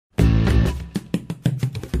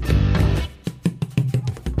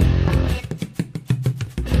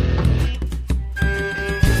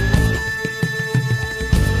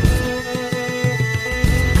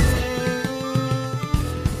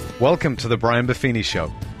Welcome to the Brian Buffini Show,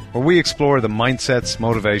 where we explore the mindsets,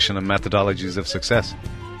 motivation, and methodologies of success.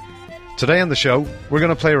 Today on the show, we're going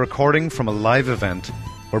to play a recording from a live event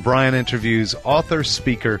where Brian interviews author,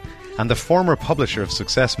 speaker, and the former publisher of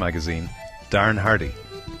Success magazine, Darren Hardy.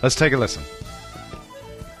 Let's take a listen.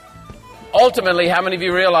 Ultimately, how many of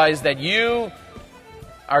you realize that you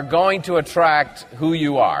are going to attract who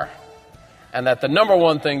you are? And that the number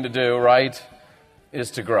one thing to do, right,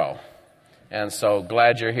 is to grow. And so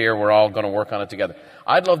glad you're here. We're all going to work on it together.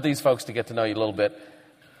 I'd love these folks to get to know you a little bit.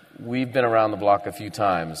 We've been around the block a few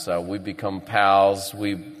times. We've become pals.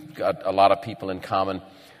 We've got a lot of people in common.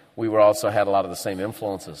 We were also had a lot of the same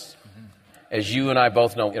influences. As you and I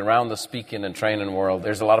both know, around the speaking and training world,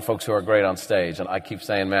 there's a lot of folks who are great on stage. And I keep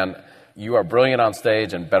saying, man, you are brilliant on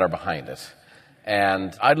stage and better behind it.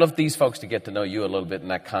 And I'd love these folks to get to know you a little bit in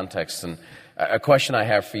that context. And a question I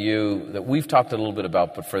have for you that we've talked a little bit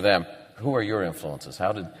about, but for them, who are your influences?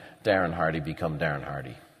 How did Darren Hardy become Darren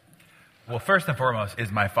Hardy? Well, first and foremost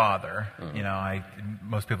is my father. Mm-hmm. You know,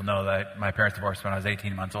 most people know that my parents divorced when I was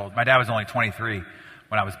 18 months old. My dad was only 23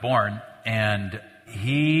 when I was born, and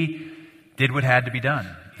he did what had to be done.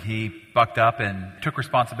 He bucked up and took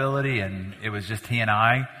responsibility, and it was just he and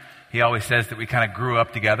I. He always says that we kind of grew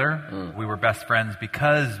up together. We were best friends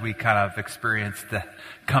because we kind of experienced the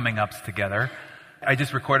coming ups together. I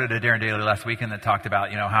just recorded a Darren Daily last weekend that talked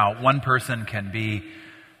about, how one person can be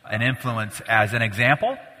an influence as an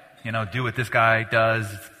example. Do what this guy does.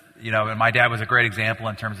 And my dad was a great example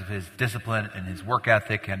in terms of his discipline and his work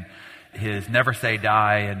ethic and his never say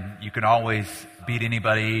die. And you can always beat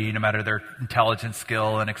anybody, no matter their intelligence,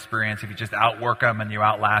 skill, and experience, if you just outwork them and you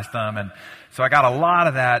outlast them. And so I got a lot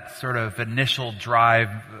of that sort of initial drive,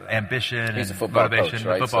 ambition, He's and a football motivation. Coach,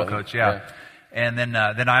 right? Football coach, yeah. And then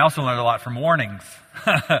I also learned a lot from warnings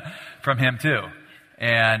from him too.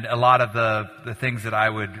 And a lot of the things that I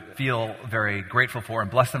would feel very grateful for and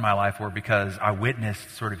blessed in my life were because I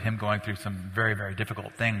witnessed sort of him going through some very, very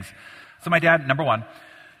difficult things. So my dad, number one.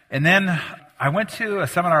 And then I went to a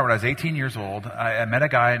seminar when I was 18 years old. I met a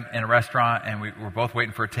guy in a restaurant, and we were both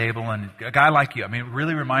waiting for a table, and a guy like you. I mean, it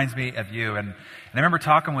really reminds me of you. And I remember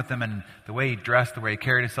talking with him, and the way he dressed, the way he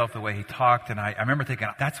carried himself, the way he talked, and I remember thinking,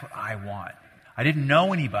 that's what I want. I didn't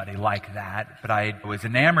know anybody like that, but I was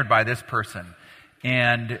enamored by this person.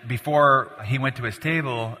 And before he went to his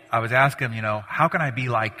table, I was asking him, how can I be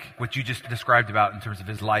like what you just described about in terms of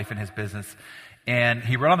his life and his business? And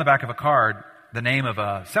he wrote on the back of a card the name of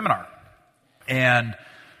a seminar. And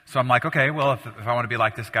so I'm like, okay, well, if I want to be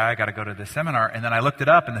like this guy, I got to go to this seminar. And then I looked it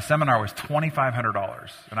up, and the seminar was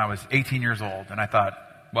 $2,500. And I was 18 years old. And I thought,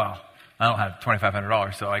 well, I don't have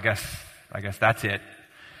 $2,500, so I guess that's it.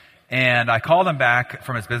 And I called him back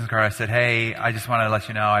from his business card. I said, hey, I just want to let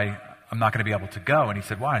you know I'm not going to be able to go. And he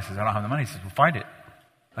said, why? I said, I don't have the money. He said, well, find it.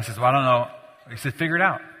 I said, well, I don't know. He said, figure it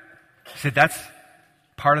out. He said, that's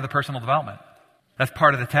part of the personal development. That's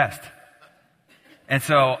part of the test. And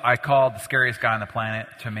so I called the scariest guy on the planet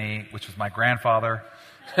to me, which was my grandfather.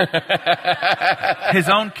 His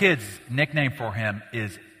own kid's nickname for him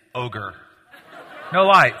is Ogre. No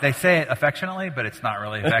lie, they say it affectionately, but it's not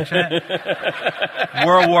really affectionate.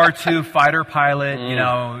 World War II fighter pilot,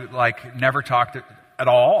 never talked at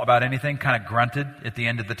all about anything, kind of grunted at the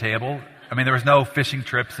end of the table. I mean, there was no fishing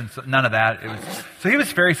trips and none of that. So he was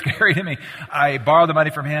very scary to me. I borrowed the money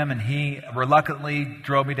from him, and he reluctantly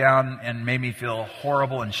drove me down and made me feel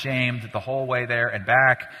horrible and shamed the whole way there and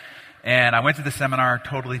back. And I went to the seminar,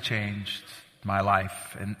 totally changed my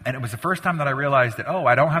life. And it was the first time that I realized that,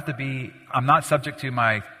 I'm not subject to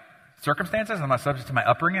my circumstances. I'm not subject to my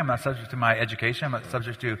upbringing. I'm not subject to my education. I'm not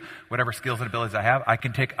subject to whatever skills and abilities I have. I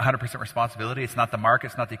can take 100% responsibility. It's not the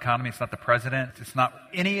market. It's not the economy. It's not the president. It's not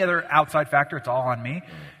any other outside factor. It's all on me.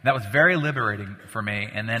 And that was very liberating for me.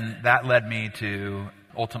 And then that led me to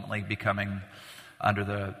ultimately becoming under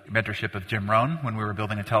the mentorship of Jim Rohn when we were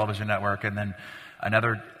building a television network. And then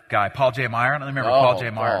another guy, Paul J. Meyer. I don't remember Paul J.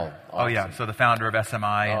 Meyer. Awesome. Oh, yeah. So the founder of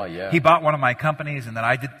SMI. Oh, yeah. He bought one of my companies, and then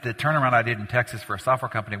I did the turnaround I did in Texas for a software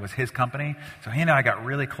company was his company. So he and I got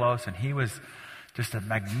really close, and he was just a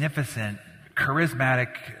magnificent, charismatic,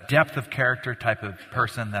 depth of character type of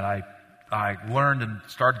person that I learned and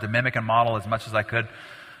started to mimic and model as much as I could.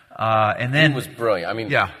 And then he was brilliant. I mean,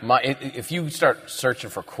 yeah. If you start searching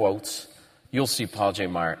for quotes, you'll see Paul J.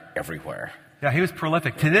 Meyer everywhere. Yeah, he was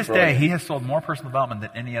prolific. To this day, he has sold more personal development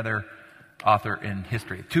than any other author in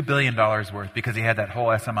history. $2 billion worth, because he had that whole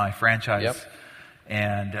SMI franchise. Yep.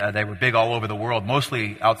 And they were big all over the world,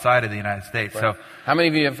 mostly outside of the United States. Right. So, how many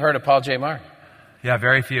of you have heard of Paul J. Meyer? Yeah,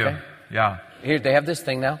 very few. Okay. Yeah. Here, they have this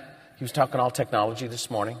thing now. He was talking all technology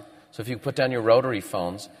this morning. So if you put down your rotary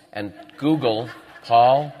phones and Google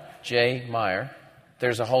Paul J. Meyer,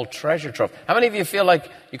 there's a whole treasure trove. How many of you feel like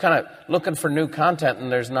you're kind of looking for new content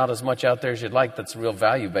and there's not as much out there as you'd like that's real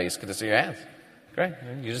value-based? Good to see your hands. Great.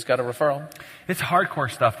 You just got a referral. It's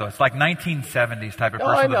hardcore stuff, though. It's like 1970s type of I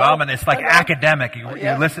personal know. development. It's like I know. academic. You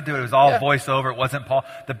Yeah. listen to it. It was all Yeah. voiceover. It wasn't Paul.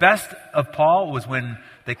 The best of Paul was when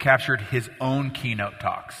they captured his own keynote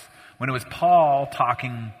talks. When it was Paul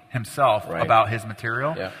talking himself Right. about his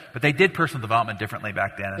material. Yeah. But they did personal development differently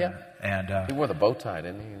back then. Yeah. And He wore the bow tie,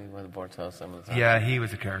 didn't he? He wore the bow tie some of the time. yeah, he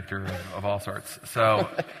was a character of all sorts. So,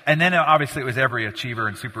 and then obviously it was every achiever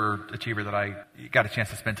and super achiever that I got a chance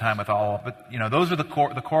to spend time with all. But, those are the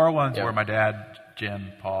core ones Yeah. were my dad,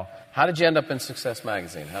 Jim, Paul. How did you end up in Success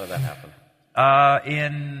Magazine? How did that happen?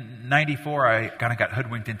 In 94, I kind of got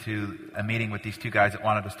hoodwinked into a meeting with these two guys that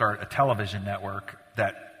wanted to start a television network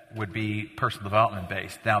that would be personal development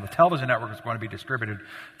based. Now, the television network was going to be distributed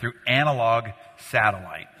through analog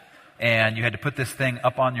satellite. And you had to put this thing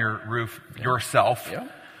up on your roof yourself. Yeah.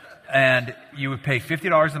 And you would pay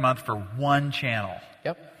 $50 a month for one channel.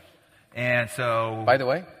 Yep. And so... By the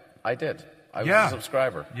way, I did. I was Yeah. a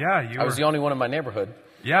subscriber. Yeah, I was the only one in my neighborhood.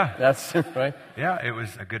 Yeah. That's right. Yeah, it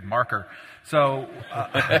was a good marker. So...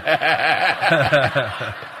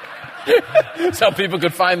 So people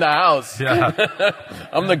could find the house. yeah.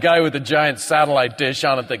 I'm the guy with the giant satellite dish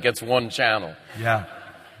on it that gets one channel. Yeah.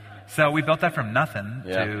 So we built that from nothing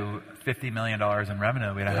Yeah. to $50 million in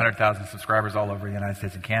revenue. We had 100,000 subscribers all over the United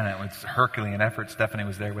States and Canada. It was a Herculean effort. Stephanie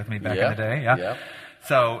was there with me back in the day. Yeah. Yeah.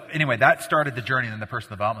 So anyway, that started the journey in the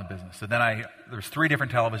personal development business. So then there was 3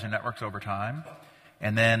 different television networks over time.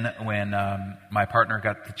 And then when my partner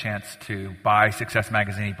got the chance to buy Success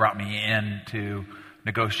Magazine, he brought me in to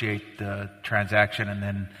negotiate the transaction, and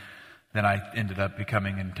then I ended up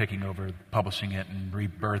becoming and taking over publishing it and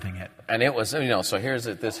rebirthing it. And it was, so here's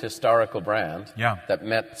this historical brand Yeah. that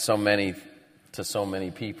meant so many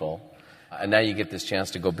people. And now you get this chance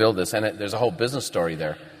to go build this. And there's a whole business story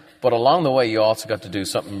there. But along the way, you also got to do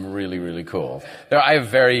something really, really cool. I have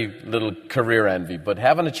very little career envy, but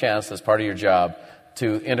having a chance as part of your job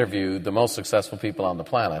to interview the most successful people on the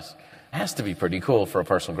planet has to be pretty cool for a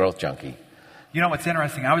personal growth junkie. You know what's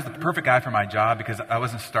interesting? I was the perfect guy for my job because I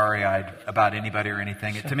wasn't starry-eyed about anybody or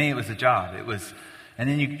anything. To me, it was a job. It was, and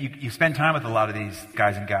then you spend time with a lot of these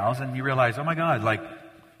guys and gals, and you realize, oh my God,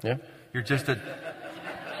 Yeah. you're just a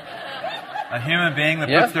human being that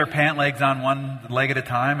Yeah. puts their pant legs on one leg at a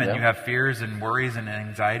time, and Yeah. you have fears and worries and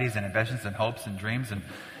anxieties and ambitions and hopes and dreams,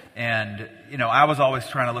 and I was always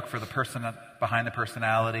trying to look for the person behind the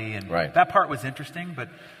personality, and Right. that part was interesting, but.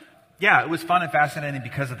 Yeah, it was fun and fascinating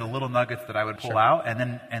because of the little nuggets that I would pull out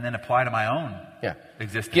and then apply to my own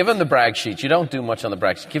existence. Give them the brag sheet. You don't do much on the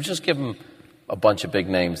brag sheet. Just give them a bunch of big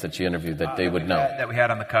names that you interviewed that they would know. That we had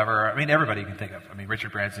on the cover. I mean, everybody you can think of. I mean,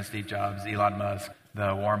 Richard Branson, Steve Jobs, Elon Musk,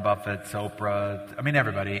 the Warren Buffett, Oprah. I mean,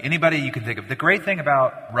 everybody. Anybody you can think of. The great thing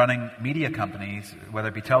about running media companies, whether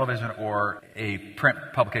it be television or a print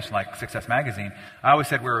publication like Success Magazine, I always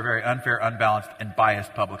said we were a very unfair, unbalanced, and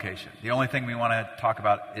biased publication. The only thing we want to talk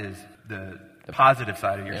about is the positive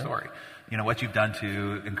side of your story. What you've done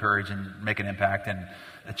to encourage and make an impact and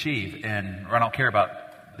achieve. And I don't care about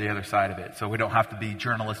the other side of it. So we don't have to be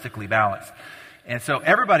journalistically balanced. And so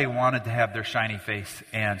everybody wanted to have their shiny face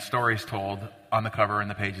and stories told on the cover and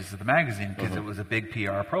the pages of the magazine because it was a big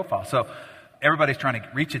PR profile. So everybody's trying to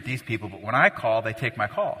reach at these people, but when I call, they take my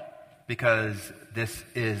call because this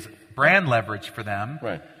is brand leverage for them.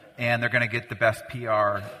 Right. And they're going to get the best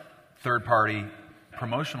PR third-party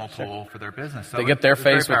promotional tool for their business. So they get their it's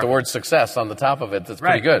very face with the powerful. word success on the top of it. That's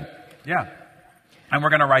pretty Right. good. Yeah. And we're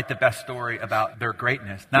going to write the best story about their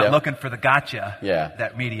greatness, not Yeah. looking for the gotcha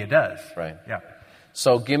that media does. Right. Yeah.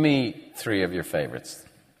 So give me 3 of your favorites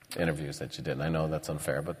interviews that you did. And I know that's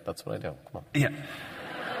unfair, but that's what I do. Come on. Yeah.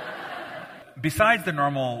 Besides the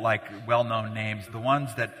normal, well-known names, the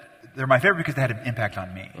ones that they're my favorite because they had an impact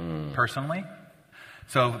on me personally.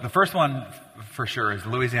 So the first one for sure is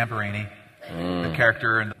Louis Zamperini, the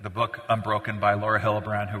character in the book Unbroken by Laura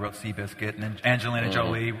Hillebrand, who wrote Seabiscuit, and then Angelina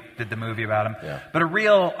Jolie did the movie about him. Yeah. But a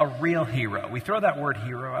real hero. We throw that word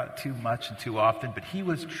hero out too much and too often, but he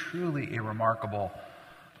was truly a remarkable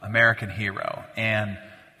American hero. And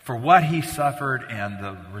for what he suffered and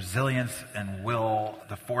the resilience and will,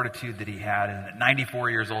 the fortitude that he had, and at 94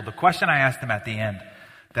 years old, the question I asked him at the end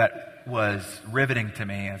that was riveting to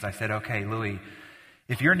me as I said, okay, Louis,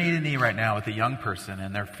 if you're knee to knee right now with a young person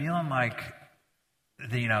and they're feeling like,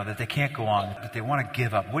 that they can't go on, that they want to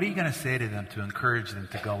give up, what are you going to say to them to encourage them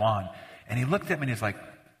to go on? And he looked at me and he's like,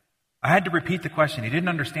 I had to repeat the question. He didn't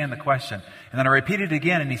understand the question. And then I repeated it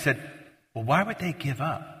again and he said, well, why would they give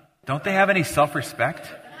up? Don't they have any self-respect?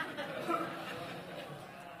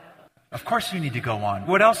 Of course you need to go on.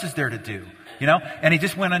 What else is there to do? You know? And he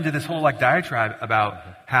just went into this whole diatribe about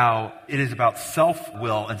how it is about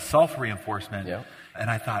self-will and self-reinforcement. Yeah. And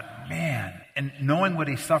I thought, man, and knowing what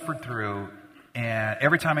he suffered through, and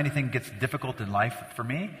every time anything gets difficult in life for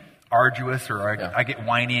me, arduous, or I get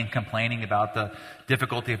whiny and complaining about the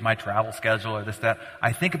difficulty of my travel schedule or this, that,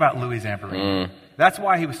 I think about Louis Zamperini. That's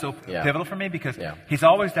why he was so pivotal for me, because he's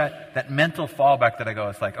always that mental fallback that I go,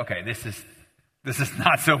 it's like, okay, this is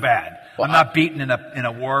not so bad. Well, I'm not beaten in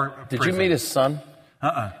a war Did prison. you meet his son?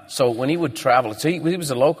 So when he would travel, so he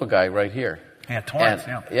was a local guy right here. Yeah, Torrance,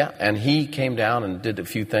 and he came down and did a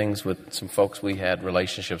few things with some folks we had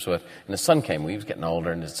relationships with. And his son came. He was getting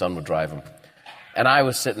older, and his son would drive him. And I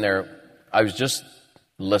was sitting there. I was just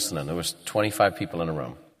listening. There was 25 people in a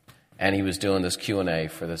room. And he was doing this Q&A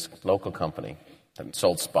for this local company that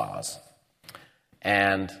sold spas.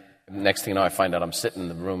 And next thing you know, I find out I'm sitting in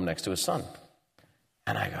the room next to his son.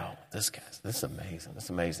 And I go, this is amazing. This is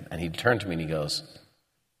amazing. And he turned to me and he goes,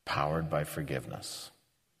 powered by forgiveness.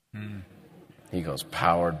 He goes,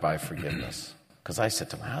 powered by forgiveness. Because I said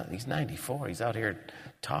to him, he's 94. He's out here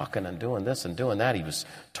talking and doing this and doing that. He was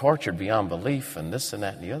tortured beyond belief and this and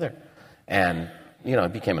that and the other. And, he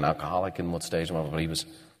became an alcoholic in one stage, but he was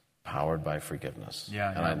powered by forgiveness.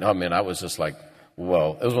 And I was just like,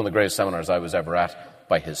 whoa. It was one of the greatest seminars I was ever at,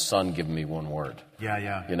 by his son giving me one word.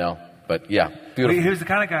 But beautiful. He was the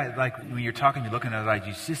kind of guy, when you're talking, you're looking at his eyes,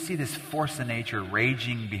 you just see this force of nature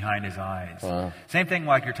raging behind his eyes. Wow. Same thing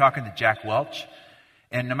like you're talking to Jack Welch,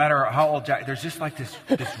 and no matter how old Jack, there's just like this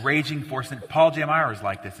raging force. Paul J. Meyer is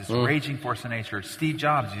like this raging force of nature. Steve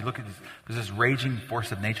Jobs, you look at there's this raging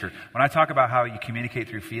force of nature. When I talk about how you communicate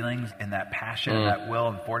through feelings and that passion and that will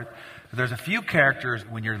and fortitude, there's a few characters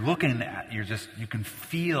when you're looking at, you can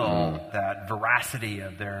feel that veracity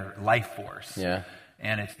of their life force. Yeah.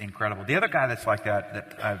 And it's incredible. The other guy that's like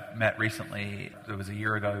that I've met recently, it was a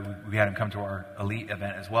year ago, we had him come to our elite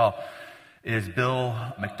event as well, is Bill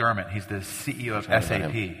McDermott. He's the CEO of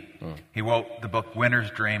SAP. He wrote the book Winner's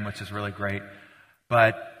Dream, which is really great.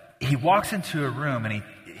 But he walks into a room and he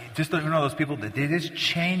just, one of those people that they just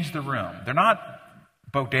change the room. They're not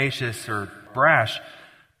bodacious or brash,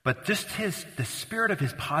 but just the spirit of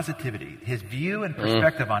his positivity, his view and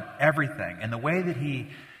perspective on everything, and the way that he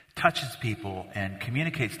touches people and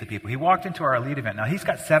communicates to people. He walked into our elite event. Now, he's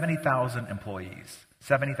got 70,000 employees.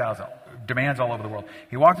 70,000. Demands all over the world.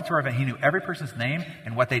 He walked into our event. He knew every person's name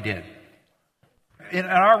and what they did. In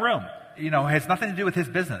our room, it has nothing to do with his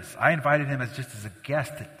business. I invited him as a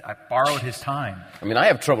guest. I borrowed his time. I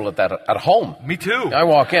have trouble at that at home. Me too. I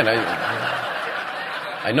walk in.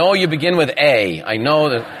 I know you begin with A. I know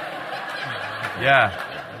that. Yeah.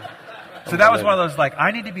 So that was one of those,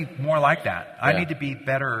 I need to be more like that. I need to be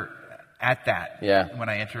better at that when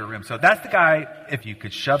I enter a room. So that's the guy, if you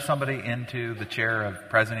could shove somebody into the chair of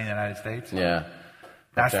President of the United States,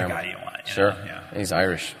 that's the guy you want. Sure. He's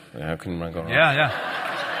Irish. How can I go wrong?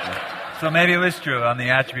 Yeah. So maybe it was true on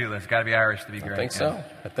the attribute list. Got to be Irish to be great. I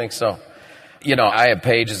think so. I have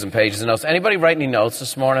pages and pages of notes. Anybody write any notes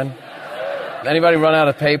this morning? Anybody run out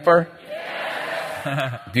of paper?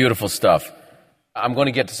 Beautiful stuff. I'm going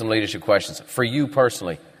to get to some leadership questions. For you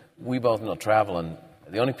personally, we both know traveling.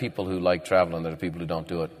 The only people who like traveling are the people who don't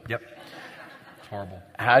do it. Yep. It's horrible.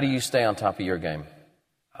 How do you stay on top of your game?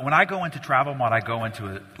 When I go into travel mode, I go into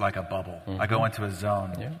it like a bubble. I go into a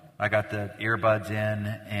zone. Yeah. I got the earbuds in,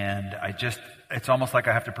 and it's almost like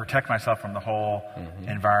I have to protect myself from the whole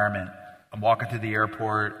environment. I'm walking to the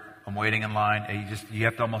airport. I'm waiting in line. And you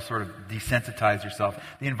have to almost sort of desensitize yourself.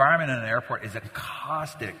 The environment in an airport is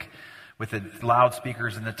caustic, with the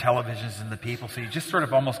loudspeakers and the televisions and the people. So you just sort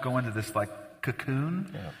of almost go into this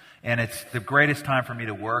cocoon. Yeah. And it's the greatest time for me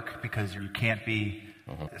to work because you can't be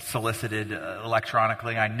solicited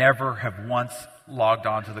electronically. I never have once logged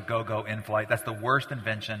on to the go-go in-flight. That's the worst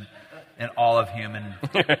invention in all of human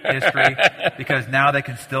history, because now they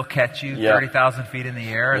can still catch you 30,000 feet in the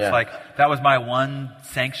air. It's that was my one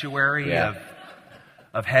sanctuary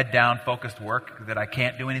of head-down focused work, that I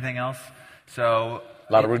can't do anything else. So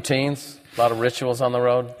a lot of routines, a lot of rituals on the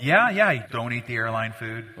road. Yeah. You don't eat the airline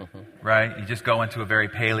food, right? You just go into a very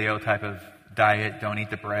paleo type of diet. Don't eat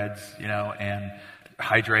the breads, and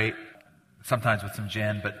hydrate. Sometimes with some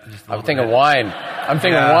gin, but just a little bit. Wine. I'm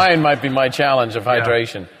thinking wine might be my challenge of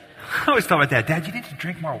hydration. I always thought about that. Dad, you need to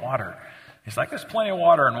drink more water. He's like, there's plenty of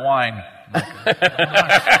water and wine.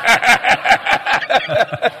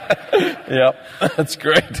 Yep, that's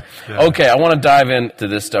great. Okay, I want to dive into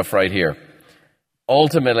this stuff right here.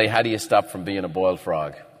 Ultimately, how do you stop from being a boiled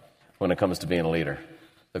frog when it comes to being a leader?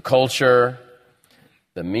 The culture,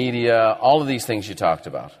 the media, all of these things you talked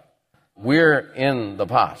about. We're in the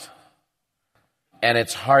pot. And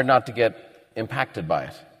it's hard not to get impacted by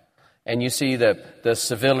it. And you see the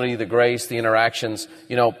civility, the grace, the interactions.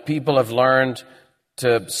 People have learned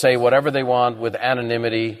to say whatever they want with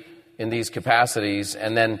anonymity in these capacities,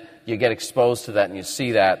 and then you get exposed to that and you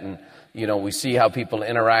see that, and we see how people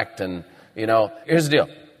interact. And here's the deal,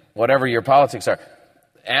 whatever your politics are,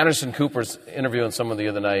 Anderson Cooper's interviewing someone the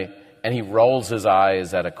other night, and he rolls his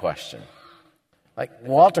eyes at a question. Like,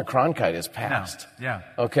 Walter Cronkite is past. Yeah.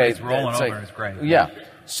 Okay. He's rolling over. It's great. Yeah.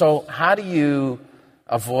 So how do you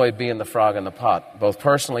avoid being the frog in the pot, both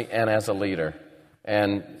personally and as a leader,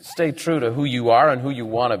 and stay true to who you are and who you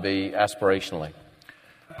want to be aspirationally?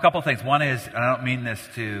 A couple of things. One is, and I don't mean this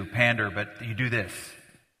to pander, but you do this.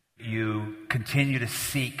 You continue to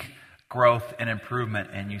seek growth and improvement,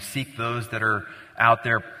 and you seek those that are out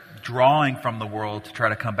there drawing from the world to try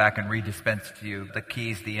to come back and redispense to you the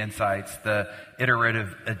keys, the insights, the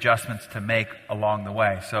iterative adjustments to make along the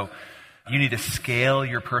way. So you need to scale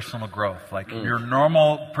your personal growth. Like your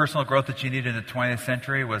normal personal growth that you need in the 20th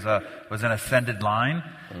century was an ascended line,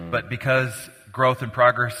 but because growth and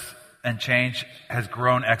progress and change has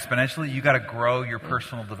grown exponentially, you got to grow your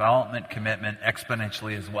personal development commitment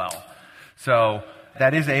exponentially as well. So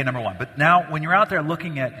that is number one. But now, when you're out there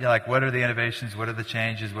looking at, like, what are the innovations, what are the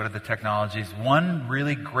changes, what are the technologies, one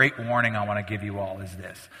really great warning I want to give you all is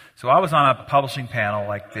this. So I was on a publishing panel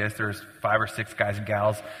like this. There's 5 or 6 guys and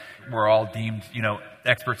gals. We're all deemed,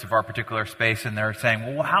 experts of our particular space, and they're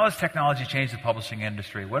saying, well, how has technology changed the publishing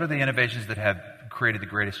industry? What are the innovations that have created the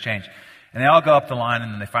greatest change? And they all go up the line,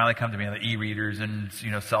 and then they finally come to me, the e-readers and,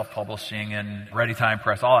 self-publishing and ready-time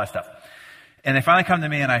press, all that stuff. And they finally come to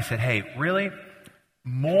me, and I said, hey, really?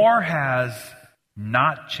 More has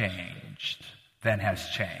not changed than has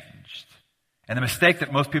changed. And the mistake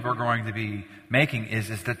that most people are going to be making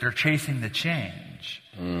is that they're chasing the change.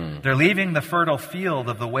 They're leaving the fertile field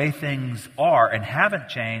of the way things are and haven't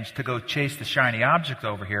changed to go chase the shiny object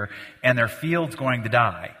over here, and their field's going to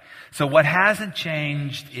die. So what hasn't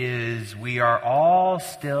changed is we are all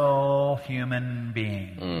still human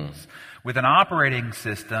beings with an operating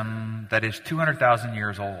system that is 200,000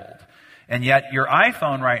 years old. And yet your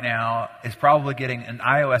iPhone right now is probably getting an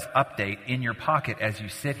iOS update in your pocket as you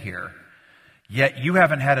sit here. Yet you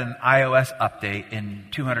haven't had an iOS update in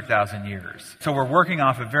 200,000 years. So we're working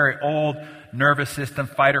off a very old nervous system,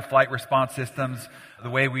 fight or flight response systems, the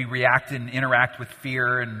way we react and interact with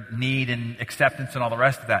fear and need and acceptance and all the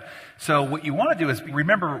rest of that. So what you want to do is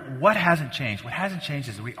remember what hasn't changed. What hasn't changed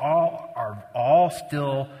is we all are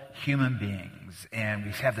still human beings, and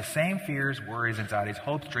we have the same fears, worries, anxieties,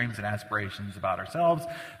 hopes, dreams, and aspirations about ourselves,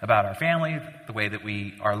 about our family, the way that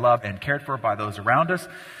we are loved and cared for by those around us.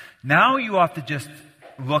 Now you have to just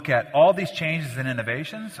look at all these changes and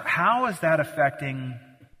innovations. How is that affecting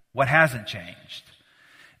what hasn't changed?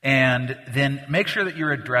 And then make sure that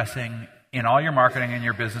you're addressing in all your marketing and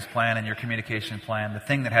your business plan and your communication plan the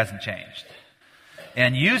thing that hasn't changed.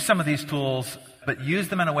 And use some of these tools, but use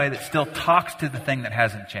them in a way that still talks to the thing that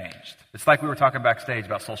hasn't changed. It's like we were talking backstage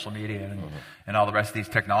about social media and all the rest of these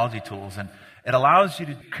technology tools. And it allows you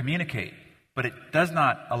to communicate, but it does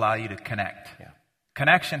not allow you to connect. Yeah.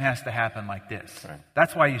 Connection has to happen like this. Right.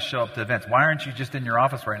 That's why you show up to events. Why aren't you just in your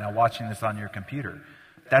office right now watching this on your computer?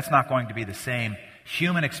 That's not going to be the same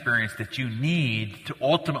human experience that you need to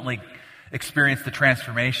ultimately experience the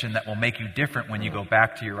transformation that will make you different when you go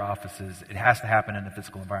back to your offices. It has to happen in a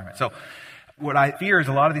physical environment. So what I fear is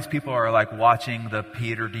a lot of these people are like watching the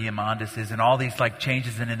Peter Diamondises and all these like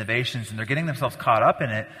changes and innovations, and they're getting themselves caught up in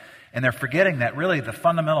it, and they're forgetting that really the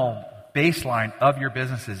fundamental baseline of your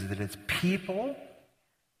business is that it's people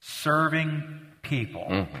serving people.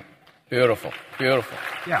 Mm-hmm. Beautiful. Beautiful.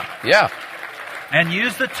 Yeah. Yeah. And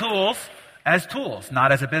use the tools as tools,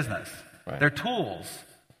 not as a business. Right. They're tools.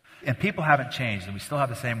 And people haven't changed, and we still have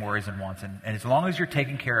the same worries and wants. And as long as you're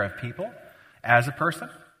taking care of people as a person,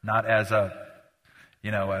 not as a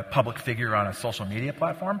public figure on a social media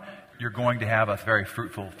platform, you're going to have a very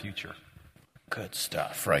fruitful future. Good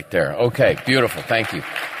stuff right there. Okay, beautiful. Thank you.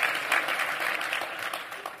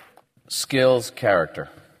 Skills, character.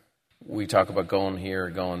 We talk about going here,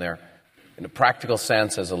 going there. In a practical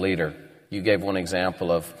sense, as a leader, you gave one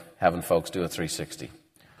example of having folks do a 360.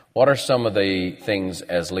 What are some of the things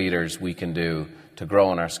as leaders we can do to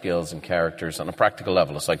grow in our skills and characters on a practical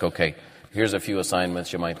level? It's like, okay, here's a few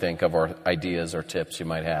assignments you might think of or ideas or tips you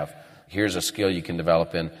might have. Here's a skill you can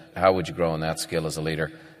develop in. How would you grow in that skill as a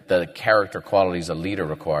leader? The character qualities a leader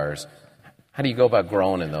requires. How do you go about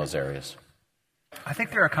growing in those areas? I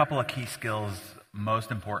think there are a couple of key skills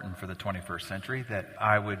most important for the 21st century that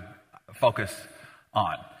I would focus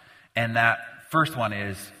on. And that first one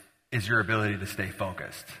is is your ability to stay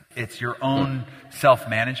focused. It's your own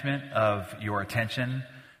self-management of your attention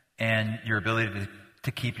and your ability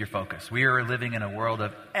to keep your focus. We are living in a world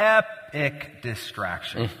of epic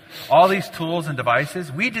distraction. All these tools and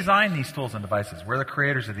devices, we design these tools and devices. We're the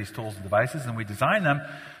creators of these tools and devices, and we design them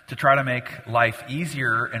to try to make life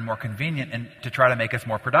easier and more convenient and to try to make us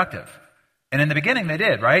more productive. And in the beginning they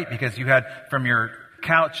did, right? Because you had, from your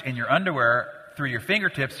couch in your underwear through your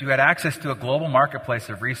fingertips, you had access to a global marketplace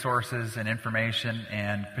of resources and information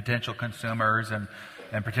and potential consumers and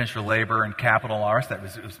potential labor and capital.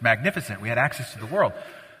 It was magnificent. We had access to the world.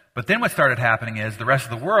 But then what started happening is the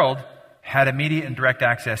rest of the world had immediate and direct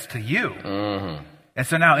access to you. Mm-hmm. And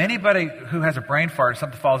so now anybody who has a brain fart,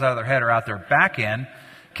 something falls out of their head or out their back end,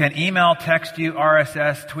 can email, text you,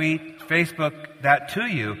 RSS, tweet, Facebook that to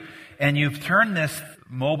you. And you've turned this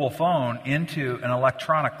mobile phone into an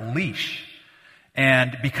electronic leash.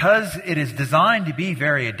 And because it is designed to be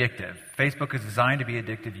very addictive, Facebook is designed to be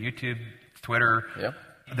addictive, YouTube, Twitter,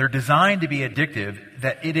 they're designed to be addictive,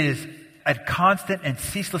 that it is a constant and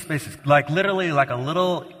ceaseless basis, like literally like a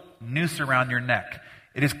little noose around your neck.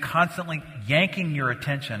 It is constantly yanking your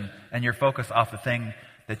attention and your focus off the thing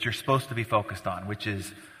that you're supposed to be focused on, which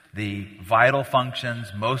is the vital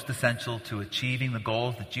functions most essential to achieving the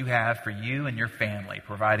goals that you have for you and your family,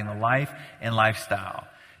 providing the life and lifestyle.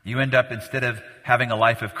 You end up, instead of having a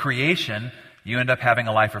life of creation, you end up having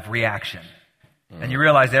a life of reaction. And you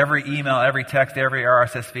realize every email, every text, every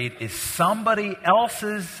RSS feed is somebody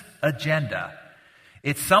else's agenda.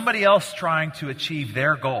 It's somebody else trying to achieve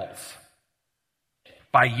their goals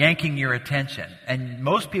by yanking your attention. And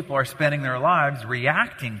most people are spending their lives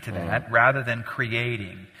reacting to that rather than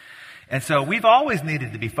creating. And so we've always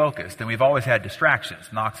needed to be focused, and we've always had distractions.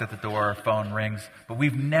 Knocks at the door, phone rings. But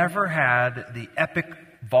we've never had the epic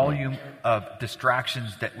volume of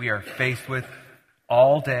distractions that we are faced with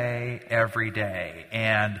all day, every day.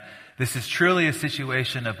 And this is truly a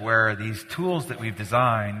situation of where these tools that we've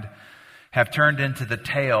designed have turned into the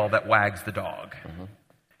tail that wags the dog. Mm-hmm.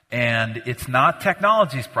 And it's not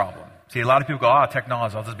technology's problem. See, a lot of people go,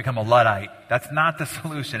 technology, I'll just become a Luddite. That's not the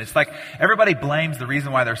solution. It's like everybody blames the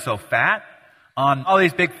reason why they're so fat on all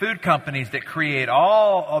these big food companies that create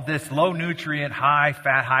all of this low nutrient, high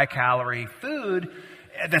fat, high calorie food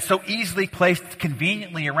that's so easily placed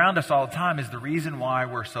conveniently around us all the time is the reason why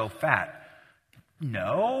we're so fat.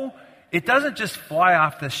 No, it doesn't just fly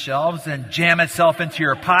off the shelves and jam itself into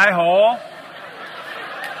your pie hole.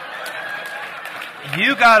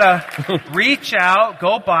 You gotta reach out,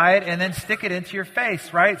 go buy it, and then stick it into your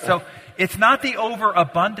face, right? So it's not the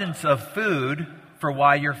overabundance of food for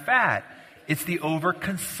why you're fat. It's the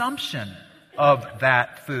overconsumption of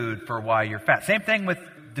that food for why you're fat. Same thing with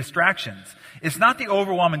distractions. It's not the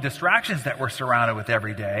overwhelming distractions that we're surrounded with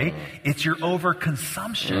every day. It's your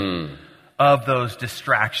overconsumption of those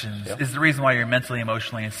distractions is the reason why you're mentally,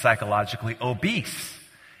 emotionally, and psychologically obese.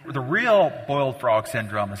 The real boiled frog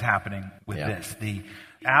syndrome is happening with this. The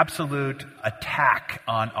absolute attack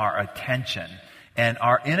on our attention and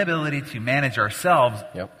our inability to manage ourselves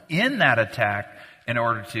in that attack in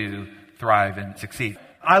order to thrive and succeed.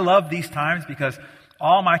 I love these times because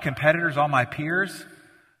all my competitors, all my peers,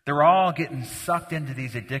 they're all getting sucked into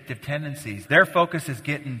these addictive tendencies. Their focus is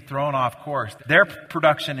getting thrown off course. Their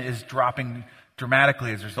production is dropping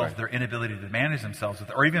dramatically as a result of their inability to manage themselves with,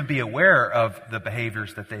 or even be aware of the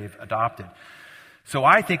behaviors that they've adopted. So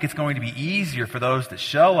I think it's going to be easier for those that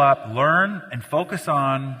show up, learn, and focus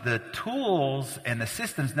on the tools and the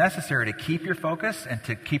systems necessary to keep your focus and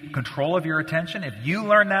to keep control of your attention. If you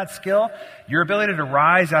learn that skill, your ability to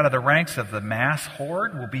rise out of the ranks of the mass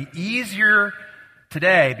horde will be easier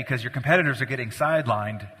today because your competitors are getting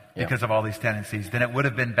sidelined because of all these tendencies than it would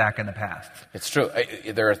have been back in the past. It's true.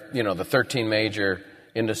 There are, the 13 major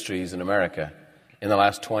industries in America. In the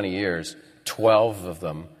last 20 years, 12 of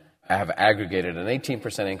them have aggregated an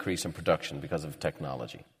 18% increase in production because of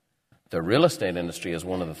technology. The real estate industry is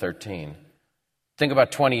one of the 13. Think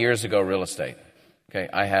about 20 years ago, real estate. Okay,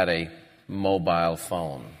 I had a mobile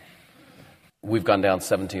phone. We've gone down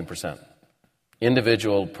 17%.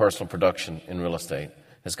 Individual personal production in real estate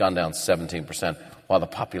has gone down 17%, while the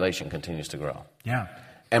population continues to grow. Yeah.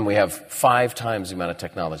 And we have 5 times the amount of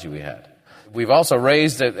technology we had. We've also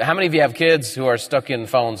raised how many of you have kids who are stuck in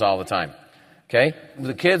phones all the time? Okay?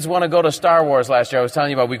 The kids want to go to Star Wars last year. I was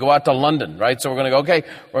telling you about, we go out to London, right? So we're going to go, okay,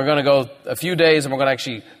 we're going to go a few days and we're going to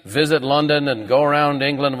actually visit London and go around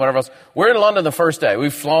England and whatever else. We're in London the first day.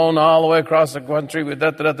 We've flown all the way across the country. We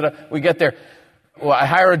get there. Well, I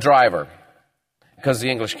hire a driver because the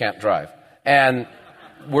English can't drive. And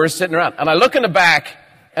we're sitting around. And I look in the back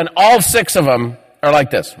and all 6 of them are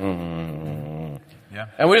like this. Yeah.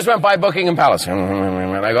 Yeah. And we just went by Buckingham Palace. And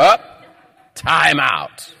I go, up, time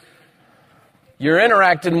out. You're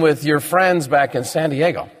interacting with your friends back in San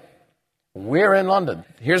Diego. We're in London.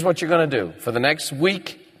 Here's what you're going to do. For the next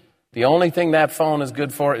week, the only thing that phone is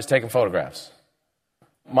good for is taking photographs.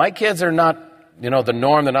 My kids are not, the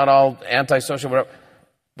norm. They're not all antisocial, whatever.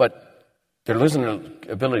 But they're losing their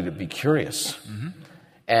ability to be curious. Mm-hmm.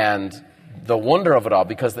 And the wonder of it all,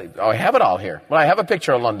 because I have it all here. Well, I have a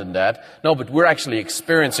picture of London, Dad. No, but we're actually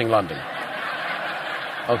experiencing London.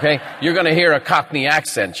 Okay? You're going to hear a Cockney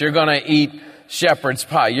accent. You're going to eat shepherd's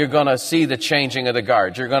pie. You're going to see the changing of the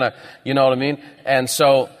guards. You're going to, you know what I mean? And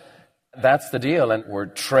so that's the deal. And we're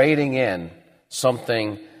trading in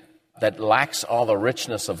something that lacks all the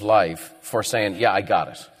richness of life for saying, yeah, I got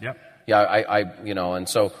it. Yep. Yeah, and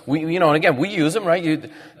so we, and again, we use them, right?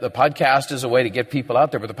 The podcast is a way to get people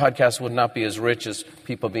out there, but the podcast would not be as rich as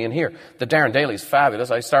people being here. The Darren Daily is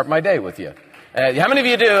fabulous. I start my day with you. How many of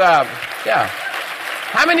you do,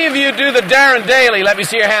 How many of you do the Darren Daily? Let me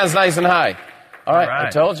see your hands nice and high. All right. I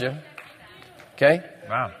told you. Okay?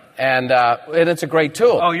 Wow. And it's a great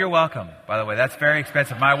tool. Oh, you're welcome, by the way. That's very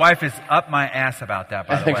expensive. My wife is up my ass about that,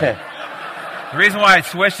 by the way. The reason why I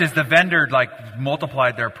switched is the vendor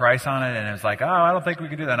multiplied their price on it, and it was like, oh, I don't think we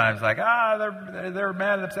can do that. And I was like, they're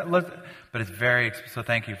mad and upset. But it's very so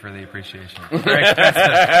thank you for the appreciation. It's very expensive.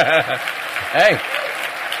 Hey.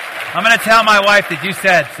 I'm going to tell my wife that you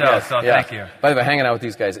said so, yes, so yeah. Thank you. By the way, hanging out with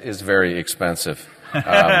these guys is very expensive. No,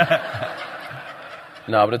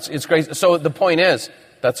 but it's great. So the point is,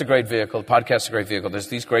 that's a great vehicle. The podcast is a great vehicle. There's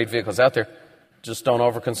these great vehicles out there. Just don't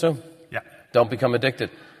overconsume. Yeah. Don't become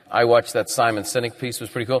addicted. I watched that Simon Sinek piece. It was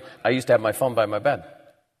pretty cool. I used to have my phone by my bed.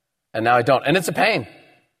 And now I don't. And it's a pain.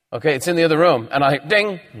 Okay, it's in the other room. And I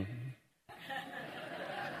ding.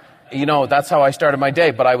 That's how I started my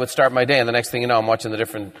day. But I would start my day, and the next thing you know, I'm watching the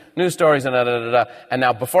different news stories and da-da-da-da. And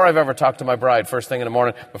now, before I've ever talked to my bride, first thing in the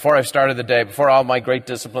morning, before I've started the day, before all my great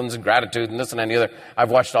disciplines and gratitude and this and any other,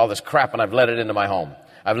 I've watched all this crap, and I've let it into my home.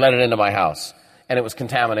 I've let it into my house. And it was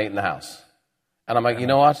contaminating the house. And I'm like, you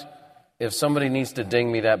know what? If somebody needs to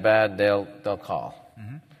ding me that bad, they'll call.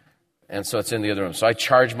 Mm-hmm. And so it's in the other room. So I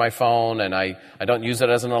charge my phone, and I don't use it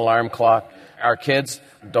as an alarm clock. Our kids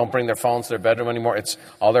don't bring their phones to their bedroom anymore. It's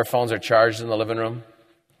all their phones are charged in the living room.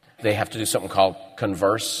 They have to do something called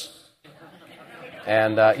converse.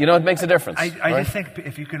 And, it makes a difference. I just think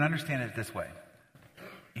if you can understand it this way,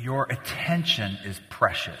 your attention is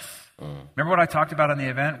precious. Remember what I talked about on the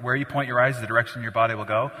event? Where you point your eyes is the direction your body will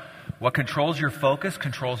go. What controls your focus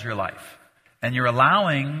controls your life. And you're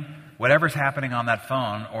allowing whatever's happening on that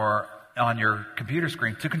phone or on your computer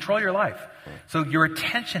screen to control your life. So your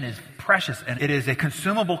attention is precious, and it is a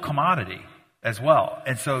consumable commodity as well.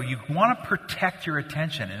 And so you want to protect your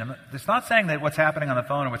attention. And it's not saying that what's happening on the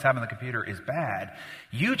phone or what's happening on the computer is bad.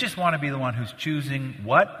 You just want to be the one who's choosing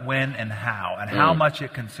what, when, and how much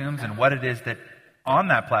it consumes, and what it is that on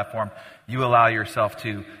that platform you allow yourself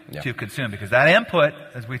to consume. Because that input,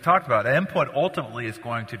 as we talked about, that input ultimately is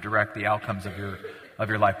going to direct the outcomes of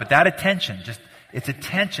your life. But that attention, it's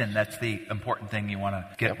attention that's the important thing you want to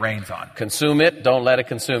get reins on. Consume it, don't let it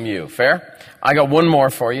consume you. Fair? I got one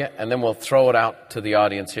more for you, and then we'll throw it out to the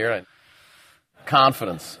audience here.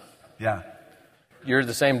 Confidence. Yeah. You're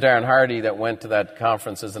the same Darren Hardy that went to that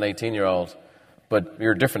conference as an 18-year-old, but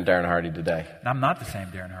you're a different Darren Hardy today. I'm not the same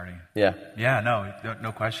Darren Hardy. Yeah. Yeah,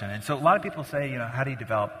 no question. And so a lot of people say, how do you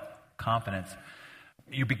develop confidence?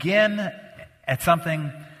 You begin at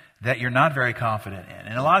something that you're not very confident in.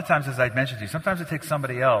 And a lot of times, as I mentioned to you, sometimes it takes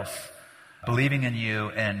somebody else believing in you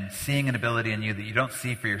and seeing an ability in you that you don't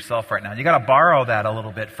see for yourself right now. You got to borrow that a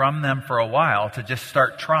little bit from them for a while to just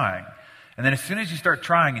start trying. And then as soon as you start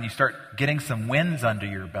trying and you start getting some wins under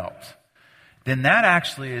your belt, then that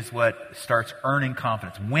actually is what starts earning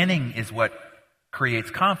confidence. Winning is what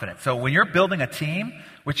creates confidence. So when you're building a team,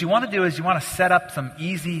 what you want to do is you want to set up some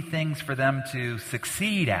easy things for them to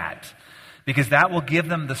succeed at, because that will give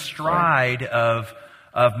them the stride of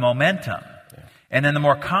momentum. Yeah. And then the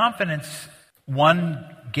more confidence one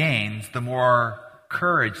gains, the more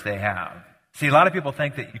courage they have. See, a lot of people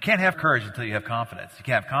think that you can't have courage until you have confidence. You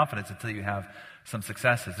can't have confidence until you have some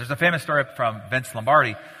successes. There's a famous story from Vince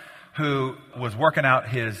Lombardi, who was working out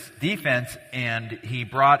his defense, and he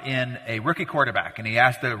brought in a rookie quarterback, and he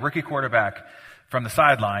asked the rookie quarterback from the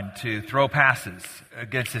sideline to throw passes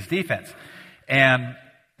against his defense. And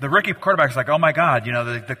the rookie quarterback's like, oh my God,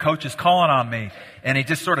 the coach is calling on me. And he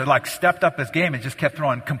just sort of stepped up his game and just kept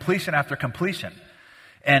throwing completion after completion.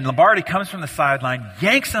 And Lombardi comes from the sideline,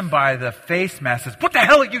 yanks him by the face mask, says, what the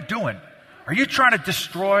hell are you doing? Are you trying to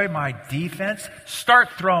destroy my defense? Start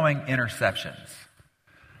throwing interceptions.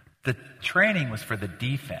 The training was for the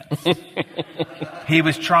defense. He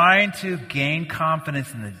was trying to gain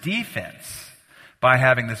confidence in the defense by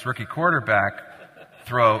having this rookie quarterback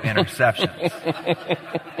throw interceptions.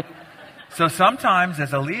 So sometimes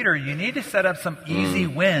as a leader, you need to set up some easy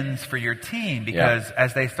wins for your team because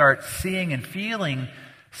as they start seeing and feeling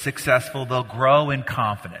successful, they'll grow in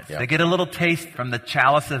confidence. They get a little taste from the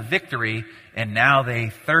chalice of victory, and now they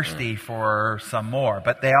thirsty for some more.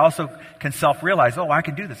 But they also can self-realize, oh, I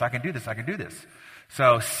can do this, I can do this, I can do this.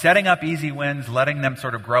 So setting up easy wins, letting them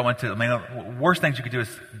sort of grow into, the worst things you could do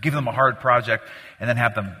is give them a hard project and then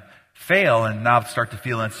have them fail and now start to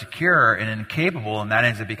feel insecure and incapable, and that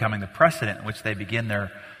ends up becoming the precedent in which they begin their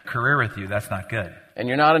career with you. That's not good. And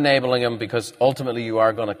you're not enabling them because ultimately you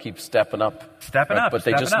are going to keep stepping up. But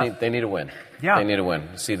they need a win. Yeah. They need a win.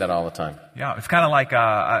 You see that all the time. Yeah, it's kind of like,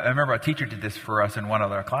 I remember a teacher did this for us in one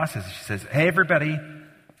of our classes. She says, hey, everybody,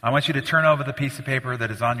 I want you to turn over the piece of paper that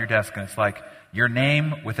is on your desk, and it's like your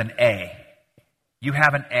name with an A. You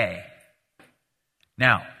have an A.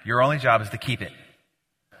 Now, your only job is to keep it.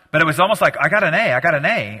 But it was almost like, I got an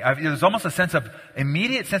A. It was almost a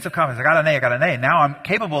immediate sense of confidence. I got an A. Now I'm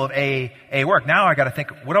capable of A work. Now I got to think,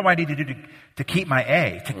 what do I need to do to keep my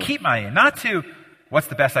A? To keep my A. Not to, what's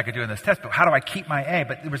the best I could do in this test, but how do I keep my A?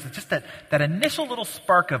 But there was just that initial little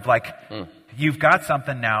spark of like, you've got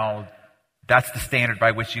something now. That's the standard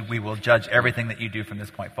by which we will judge everything that you do from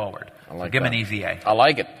this point forward. Give them an easy A. I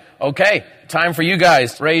like it. Okay, time for you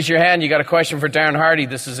guys. Raise your hand. You got a question for Darren Hardy.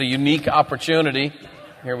 This is a unique opportunity.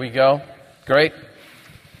 Here we go. Great.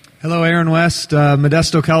 Hello, Aaron West,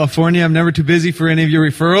 Modesto, California. I'm never too busy for any of your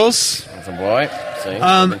referrals. That's a boy. See,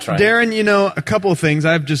 Darren, a couple of things.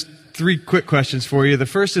 I have just 3 quick questions for you. The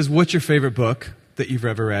first is, what's your favorite book that you've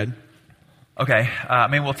ever read? Okay.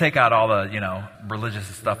 We'll take out all the, religious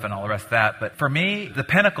stuff and all the rest of that. But for me, the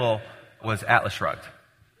pinnacle was Atlas Shrugged.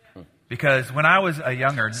 Because when I was a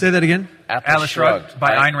younger... Say that again? Atlas Shrugged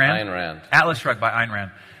by Ayn Rand. Ayn Rand. Atlas Shrugged by Ayn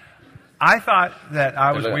Rand. I thought that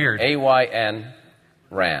I was weird. A-Y-N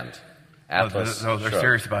Rand. Atlas. They're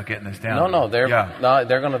serious about getting this down. No, they're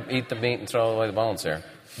going to eat the meat and throw away the bones here.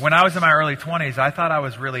 When I was in my early 20s, I thought I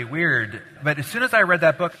was really weird. But as soon as I read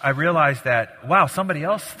that book, I realized that, wow, somebody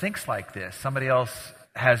else thinks like this. Somebody else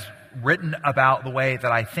has written about the way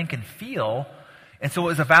that I think and feel. And so it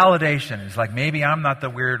was a validation. It's like, maybe I'm not the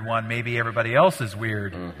weird one. Maybe everybody else is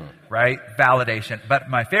weird, right? Validation. But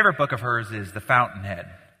my favorite book of hers is The Fountainhead.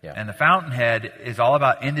 Yeah. And The Fountainhead is all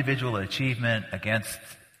about individual achievement against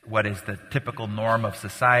what is the typical norm of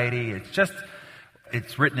society.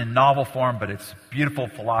 It's written in novel form, but it's beautiful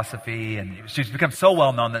philosophy. And she's become so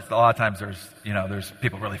well known that a lot of times there's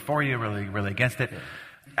people really for you, really, really against it. Yeah.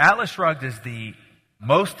 Atlas Shrugged is the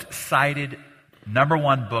most cited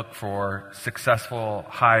 #1 book for successful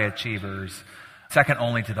high achievers, second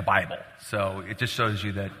only to the Bible. So it just shows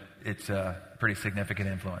you that it's a pretty significant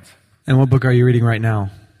influence. And what book are you reading right now?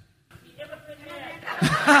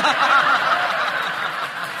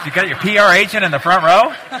 You got your PR agent in the front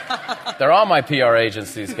row? They're all my PR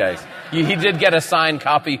agents, these guys. He did get a signed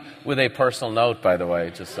copy with a personal note, by the way,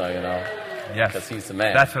 just so you know. Yes. Because he's the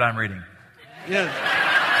man. That's what I'm reading. Yeah.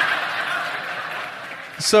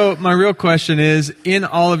 So my real question is, in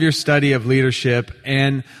all of your study of leadership,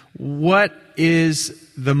 and what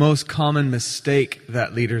is the most common mistake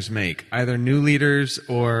that leaders make? Either new leaders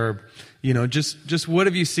or, just what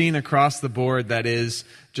have you seen across the board that is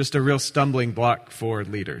just a real stumbling block for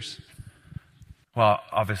leaders? Well,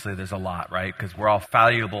 obviously there's a lot, right? Because we're all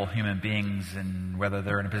valuable human beings, and whether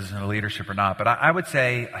they're in a position of leadership or not. But I would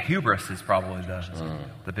say hubris is probably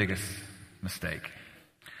the biggest mistake.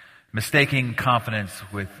 Mistaking confidence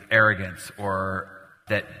with arrogance, or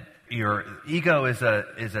that your ego is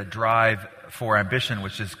a drive for ambition,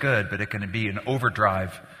 which is good, but it can be an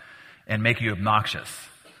overdrive and make you obnoxious.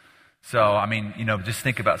 So, just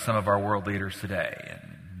think about some of our world leaders today, and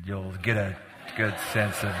you'll get a good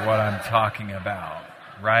sense of what I'm talking about,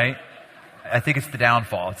 right? I think it's the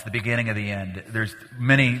downfall. It's the beginning of the end. There's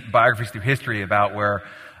many biographies through history about where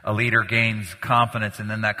a leader gains confidence, and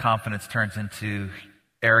then that confidence turns into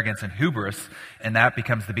arrogance and hubris, and that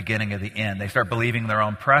becomes the beginning of the end. They start believing their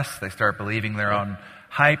own press. They start believing their own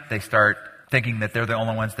hype. They start thinking that they're the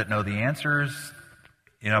only ones that know the answers,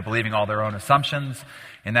 believing all their own assumptions,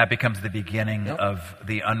 and that becomes the beginning of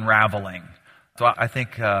the unraveling. So I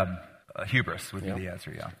think hubris would be the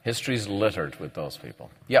answer, yeah. History's littered with those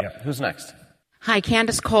people. Yep. Who's next? Hi,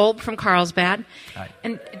 Candace Kolb from Carlsbad. Hi.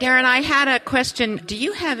 And Darren, I had a question. Do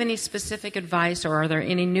you have any specific advice, or are there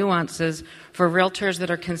any nuances for realtors that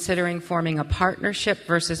are considering forming a partnership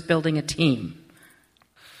versus building a team?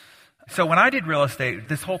 So when I did real estate,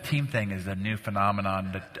 this whole team thing is a new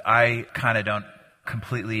phenomenon that I kind of don't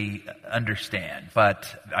completely understand.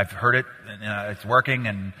 But I've heard it, and it's working,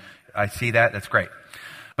 and I see that. That's great.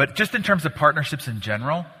 But just in terms of partnerships in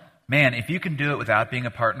general, man, if you can do it without being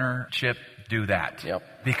a partnership, do that.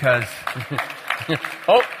 Yep. Because...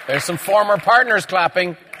 Oh, there's some former partners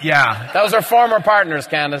clapping. Yeah. Those are former partners,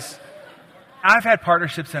 Candace. I've had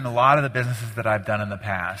partnerships in a lot of the businesses that I've done in the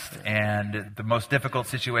past, and the most difficult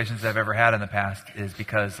situations I've ever had in the past is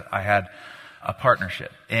because I had a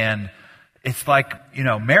partnership. And it's like,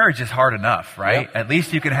 marriage is hard enough, right? Yep. At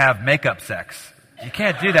least you can have makeup sex. You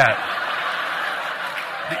can't do that.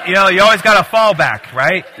 You always got a fallback,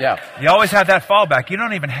 right? Yeah. You always have that fallback. You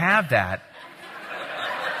don't even have that.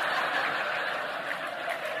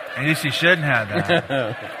 At least you shouldn't have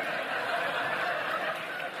that.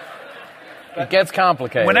 It gets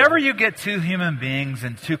complicated. Whenever you get two human beings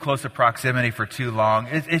in too close a proximity for too long,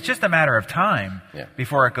 it's just a matter of time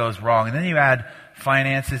before it goes wrong. And then you add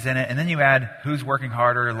finances in it, and then you add who's working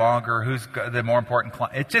harder, longer, who's the more important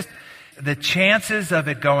client. It's just, the chances of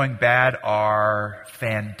it going bad are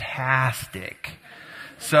fantastic.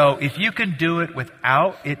 So if you can do it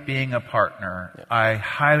without it being a partner, I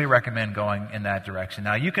highly recommend going in that direction.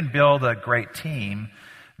 Now, you can build a great team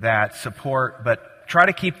that support, but try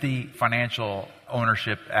to keep the financial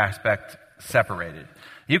ownership aspect separated.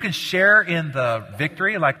 You can share in the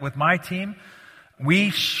victory, like with my team.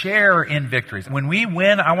 We share in victories. When we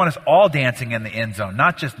win, I want us all dancing in the end zone,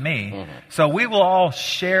 not just me. Mm-hmm. So we will all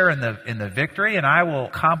share in the victory, and I will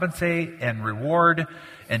compensate and reward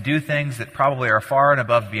and do things that probably are far and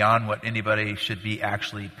above beyond what anybody should be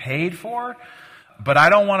actually paid for. But I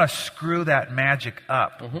don't want to screw that magic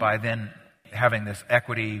up by then having this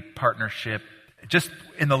equity partnership. Just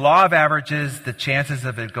in the law of averages, the chances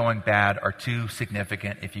of it going bad are too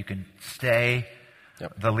significant if you can stay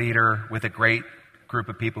the leader with a great group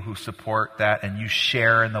of people who support that, and you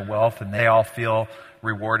share in the wealth, and they all feel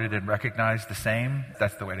rewarded and recognized the same.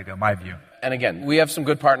 That's the way to go, my view. And again, we have some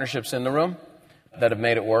good partnerships in the room that have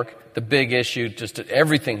made it work. The big issue, just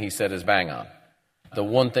everything he said is bang on. The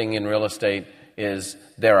one thing in real estate is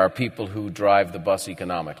there are people who drive the bus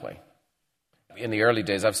economically. In the early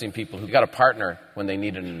days, I've seen people who got a partner when they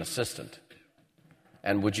needed an assistant.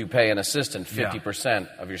 And would you pay an assistant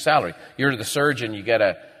 50% of your salary? You're the surgeon, you get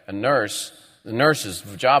a nurse. The nurse's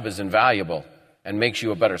job is invaluable and makes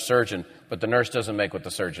you a better surgeon, but the nurse doesn't make what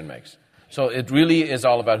the surgeon makes. So it really is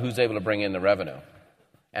all about who's able to bring in the revenue.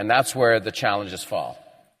 And that's where the challenges fall.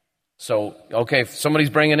 So, okay, if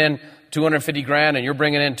somebody's bringing in $250,000 and you're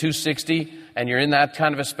bringing in $260,000 and you're in that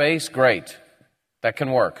kind of a space, great. That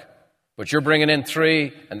can work. But you're bringing in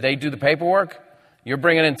 $3,000 and they do the paperwork. You're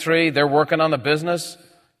bringing in $3,000, they're working on the business.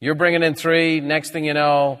 You're bringing in $3,000, next thing you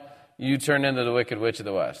know, you turn into the Wicked Witch of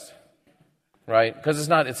the West. Right? Because it's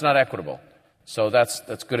not equitable. So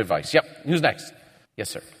that's good advice. Yep. Who's next? Yes,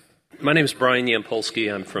 sir. My name is Brian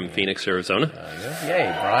Yampolsky. I'm from Phoenix, Arizona.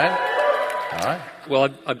 Yay, Brian. All right. Well,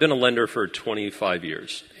 I've been a lender for 25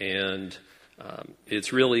 years, and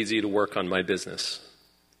it's real easy to work on my business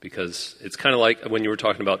because it's kind of like when you were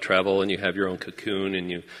talking about travel and you have your own cocoon and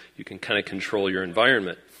you can kind of control your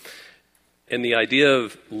environment. And the idea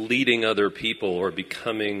of leading other people or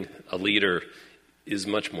becoming a leader is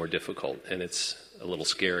much more difficult, and it's a little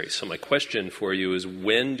scary. So my question for you is,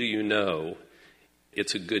 when do you know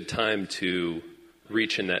it's a good time to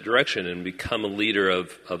reach in that direction and become a leader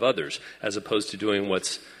of others, as opposed to doing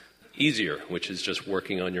what's easier, which is just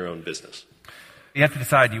working on your own business? You have to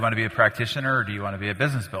decide, do you want to be a practitioner or do you want to be a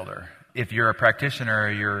business builder? If you're a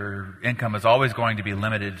practitioner, your income is always going to be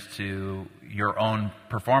limited to your own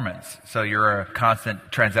performance. So you're a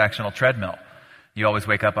constant transactional treadmill. You always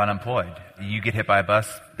wake up unemployed. You get hit by a bus,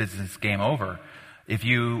 business game over. If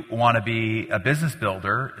you want to be a business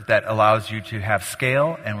builder that allows you to have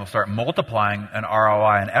scale and will start multiplying an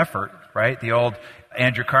ROI and effort, right? The old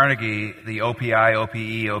Andrew Carnegie, the OPI,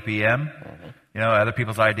 OPE, OPM, other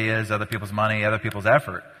people's ideas, other people's money, other people's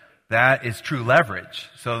effort. That is true leverage.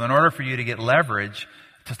 So in order for you to get leverage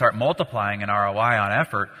to start multiplying an ROI on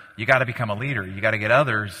effort, you got to become a leader. You got to get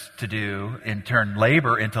others to do and turn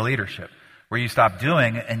labor into leadership, where you stop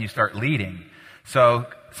doing and you start leading. So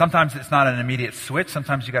sometimes it's not an immediate switch.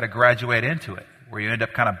 Sometimes you got to graduate into it, where you end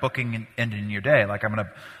up kind of booking ending your day. Like I'm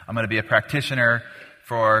gonna be a practitioner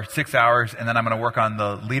for 6 hours, and then I'm going to work on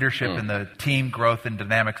the leadership and the team growth and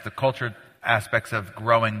dynamics, the culture aspects of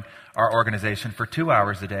growing our organization for 2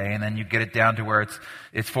 hours a day, and then you get it down to where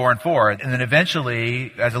it's 4 and 4. And then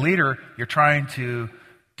eventually, as a leader, you're trying to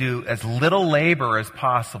do as little labor as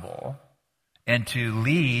possible and to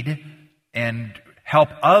lead and help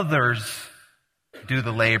others do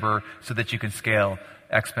the labor so that you can scale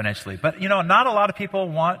exponentially. But, not a lot of people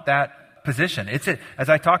want that position. As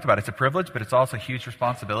I talked about, it's a privilege, but it's also a huge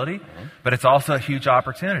responsibility, but it's also a huge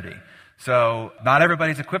opportunity. So not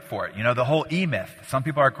everybody's equipped for it. The whole E-myth. Some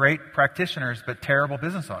people are great practitioners, but terrible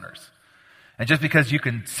business owners. And just because you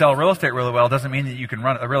can sell real estate really well doesn't mean that you can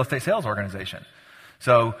run a real estate sales organization.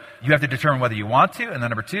 So you have to determine whether you want to, and then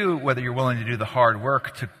number two, whether you're willing to do the hard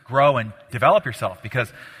work to grow and develop yourself.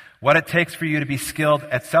 Because what it takes for you to be skilled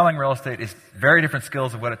at selling real estate is very different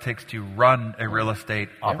skills of what it takes to run a real estate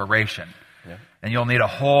operation. Yeah. And you'll need a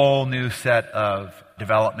whole new set of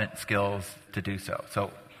development skills to do so.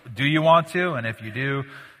 So do you want to? And if you do,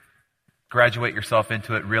 graduate yourself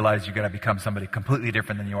into it. Realize you're going to become somebody completely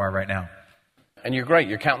different than you are right now. And you're great.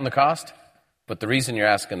 You're counting the cost. But the reason you're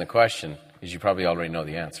asking the question is you probably already know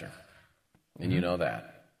the answer. And you know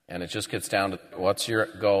that. And it just gets down to what's your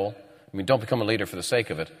goal? Don't become a leader for the sake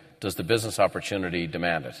of it. Does the business opportunity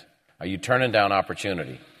demand it? Are you turning down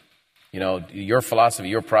opportunity? Your philosophy,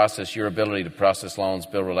 your process, your ability to process loans,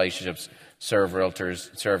 build relationships, serve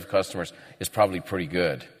realtors, serve customers is probably pretty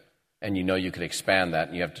good. And you could expand that,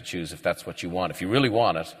 and you have to choose if that's what you want. If you really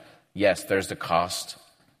want it, yes, there's the cost,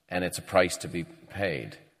 and it's a price to be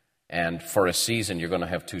paid. And for a season, you're going to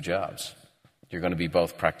have two jobs. You're going to be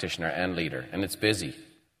both practitioner and leader. And it's busy.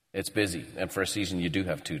 It's busy. And for a season, you do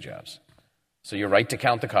have two jobs. So you're right to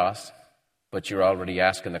count the cost, but you're already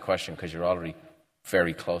asking the question because you're already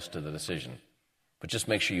very close to the decision. But just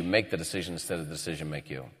make sure you make the decision instead of the decision make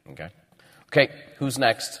you. Okay, who's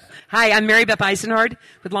next? Hi, I'm Mary Beth Eisenhard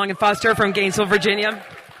with Long & Foster from Gainesville, Virginia.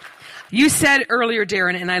 You said earlier,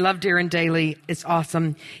 Darren, and I love Darren Daly. It's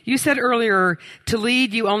awesome. You said earlier, to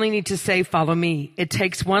lead, you only need to say, follow me. It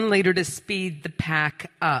takes one leader to speed the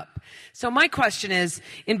pack up. So my question is,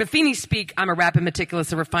 in Buffini speak, I'm a rapid,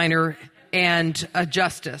 meticulous, a refiner, and a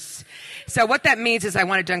justice. So what that means is I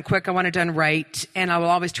want it done quick, I want it done right, and I will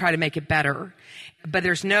always try to make it better. But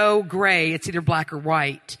there's no gray. It's either black or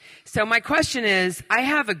white. So my question is, I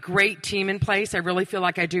have a great team in place. I really feel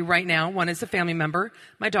like I do right now. One is a family member,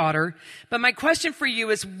 my daughter. But my question for you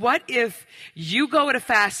is, what if you go at a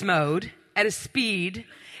fast mode, at a speed,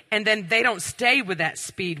 and then they don't stay with that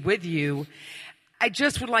speed with you? I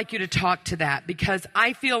just would like you to talk to that, because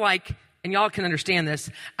I feel like, and y'all can understand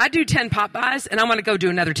this, I do 10 pop-bys, and I want to go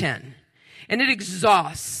do another 10. And it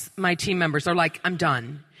exhausts my team members. They're like, I'm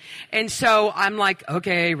done. And so I'm like,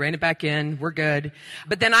 okay, rein it back in. We're good.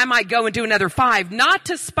 But then I might go and do another 5, not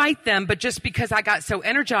to spite them, but just because I got so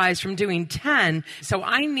energized from doing 10. So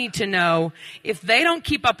I need to know, if they don't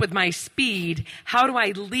keep up with my speed, how do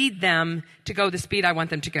I lead them to go the speed I want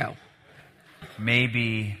them to go?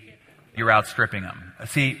 Maybe you're outstripping them.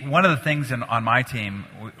 See, one of the things on my team,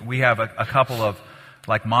 we have a couple of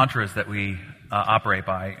mantras that we operate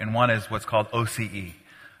by, and one is what's called OCE.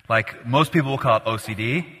 Most people will call it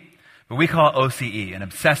OCD, but we call it OCE, an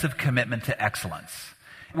obsessive commitment to excellence.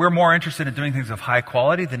 We're more interested in doing things of high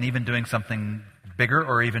quality than even doing something bigger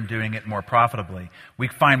or even doing it more profitably. We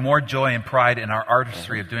find more joy and pride in our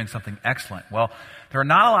artistry of doing something excellent. Well, there are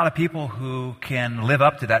not a lot of people who can live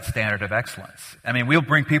up to that standard of excellence. We'll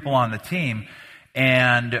bring people on the team,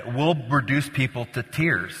 and we'll reduce people to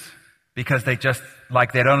tears because they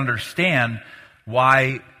don't understand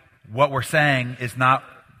why what we're saying is not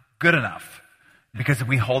good enough, because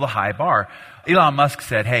we hold a high bar. Elon Musk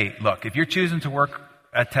said, hey, look, if you're choosing to work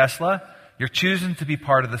at Tesla, you're choosing to be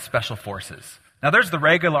part of the special forces. Now, there's the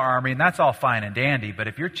regular army, and that's all fine and dandy, but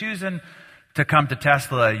if you're choosing to come to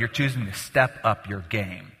Tesla, you're choosing to step up your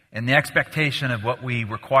game. And the expectation of what we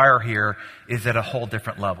require here is at a whole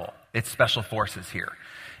different level. It's special forces here.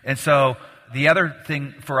 And so the other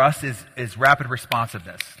thing for us is rapid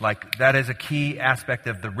responsiveness. That is a key aspect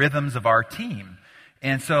of the rhythms of our team.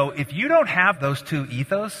 And so if you don't have those two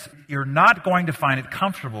ethos, you're not going to find it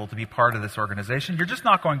comfortable to be part of this organization. You're just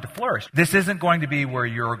not going to flourish. This isn't going to be where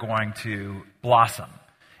you're going to blossom.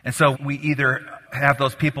 And so we either have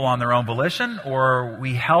those people on their own volition, or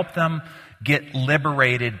we help them get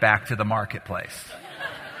liberated back to the marketplace.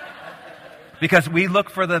 Because we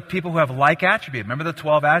look for the people who have like attributes. Remember the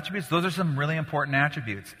 12 attributes? Those are some really important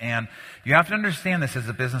attributes. And you have to understand this as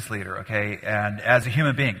a business leader, okay? And as a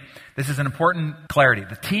human being. This is an important clarity.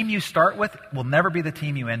 The team you start with will never be the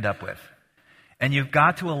team you end up with. And you've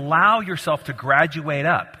got to allow yourself to graduate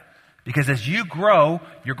up. Because as you grow,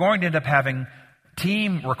 you're going to end up having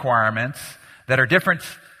team requirements that are different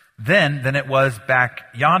then than it was back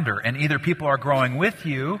yonder. And either people are growing with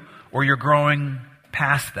you or you're growing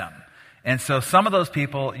past them. And so some of those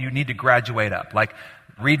people, you need to graduate up.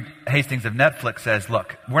 Reed Hastings of Netflix says,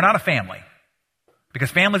 look, we're not a family.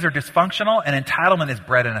 Because families are dysfunctional, and entitlement is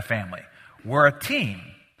bred in a family. we're a team.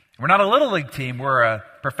 We're not a little league team, we're a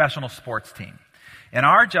professional sports team. And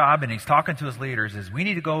our job, and he's talking to his leaders, is we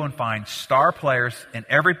need to go and find star players in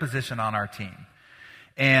every position on our team.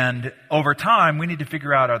 And over time, we need to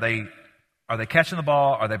figure out, are they catching the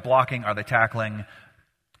ball? Are they blocking? Are they tackling?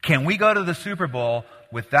 Can we go to the Super Bowl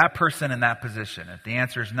with that person in that position? If the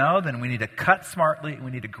answer is no, then we need to cut smartly.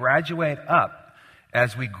 We need to graduate up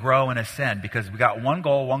as we grow and ascend, because we got one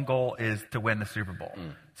goal. One goal is to win the Super Bowl.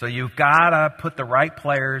 So you've got to put the right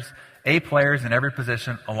players, A players in every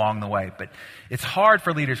position along the way. But it's hard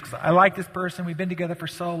for leaders because I like this person. We've been together for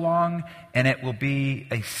so long, and it will be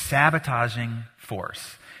a sabotaging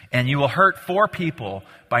force. And you will hurt 4 people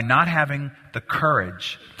by not having the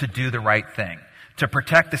courage to do the right thing, to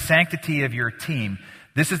protect the sanctity of your team.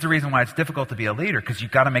 This is the reason why it's difficult to be a leader, because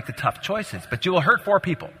you've got to make the tough choices. But you will hurt 4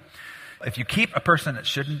 people. If you keep a person that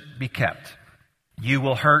shouldn't be kept, you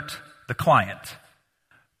will hurt the client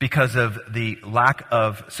because of the lack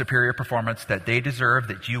of superior performance that they deserve,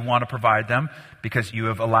 that you want to provide them, because you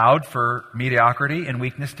have allowed for mediocrity and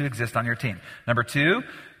weakness to exist on your team. Number 2,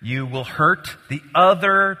 you will hurt the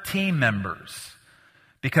other team members,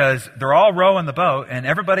 because they're all rowing the boat, and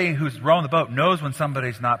everybody who's rowing the boat knows when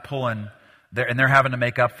somebody's not pulling, and they're having to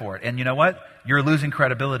make up for it. And you know what? You're losing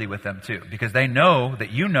credibility with them too, because they know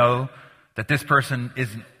that this person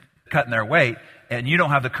isn't cutting their weight, and you don't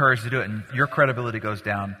have the courage to do it, and your credibility goes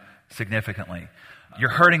down significantly. You're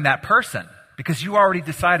hurting that person because you already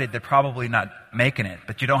decided they're probably not making it,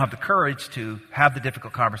 but you don't have the courage to have the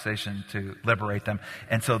difficult conversation to liberate them.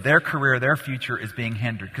 And so their career, their future is being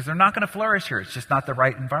hindered because they're not going to flourish here. It's just not the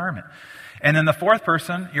right environment. And then the 4th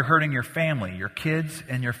person, you're hurting your family, your kids,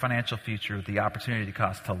 and your financial future, the opportunity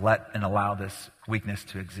cost to let and allow this weakness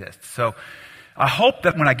to exist. So I hope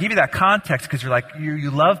that when I give you that context, because you're like, you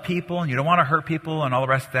love people and you don't want to hurt people and all the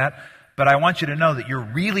rest of that, but I want you to know that you're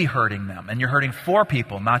really hurting them, and you're hurting 4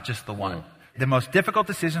 people, not just the one. The most difficult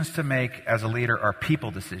decisions to make as a leader are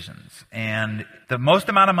people decisions. And the most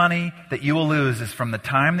amount of money that you will lose is from the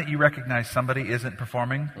time that you recognize somebody isn't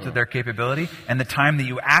performing to their capability, and the time that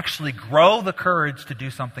you actually grow the courage to do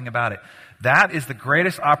something about it. That is the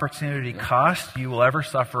greatest opportunity cost you will ever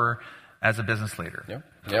suffer as a business leader.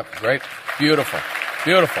 Yep, great. Beautiful.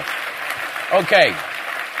 Beautiful. Okay.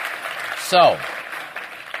 So,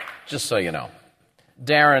 just so you know,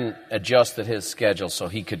 Darren adjusted his schedule so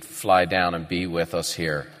he could fly down and be with us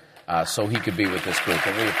here, so he could be with this group,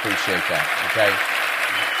 and we appreciate that, okay?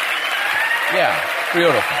 Yeah,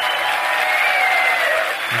 beautiful.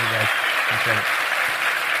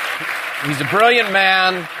 He's a brilliant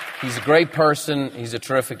man. He's a great person. He's a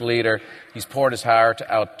terrific leader. He's poured his heart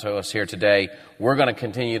out to us here today. We're going to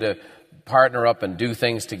continue to partner up and do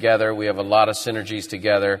things together. We have a lot of synergies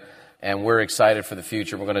together, and we're excited for the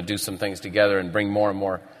future. We're going to do some things together and bring more and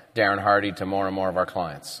more Darren Hardy to more and more of our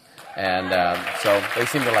clients. And so they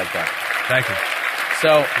seem to like that. Thank you.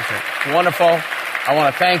 So, wonderful. I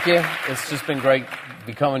want to thank you. It's just been great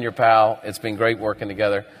becoming your pal. It's been great working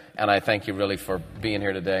together. And I thank you really for being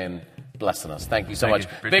here today and blessing us. Thank you so much.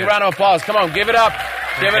 Big round of applause. Come on, give it up.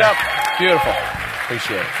 Give it up. Beautiful.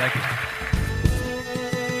 Appreciate it. Thank you.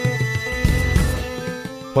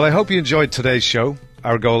 Well, I hope you enjoyed today's show.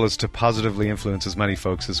 Our goal is to positively influence as many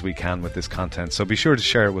folks as we can with this content, so be sure to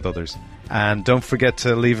share it with others. And don't forget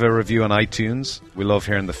to leave a review on iTunes. We love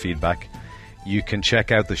hearing the feedback. You can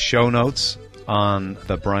check out the show notes on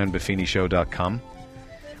the brianbuffinishow.com.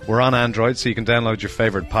 We're on Android, so you can download your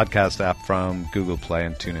favorite podcast app from Google Play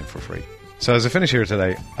and tune in for free. So as I finish here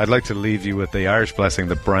today, I'd like to leave you with the Irish blessing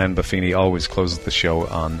that Brian Buffini always closes the show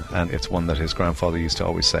on, and it's one that his grandfather used to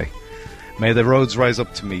always say. May the roads rise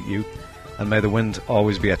up to meet you, and may the wind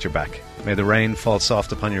always be at your back. May the rain fall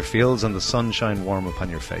soft upon your fields, and the sun shine warm upon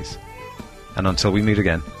your face. And until we meet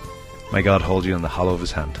again, may God hold you in the hollow of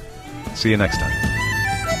his hand. See you next time.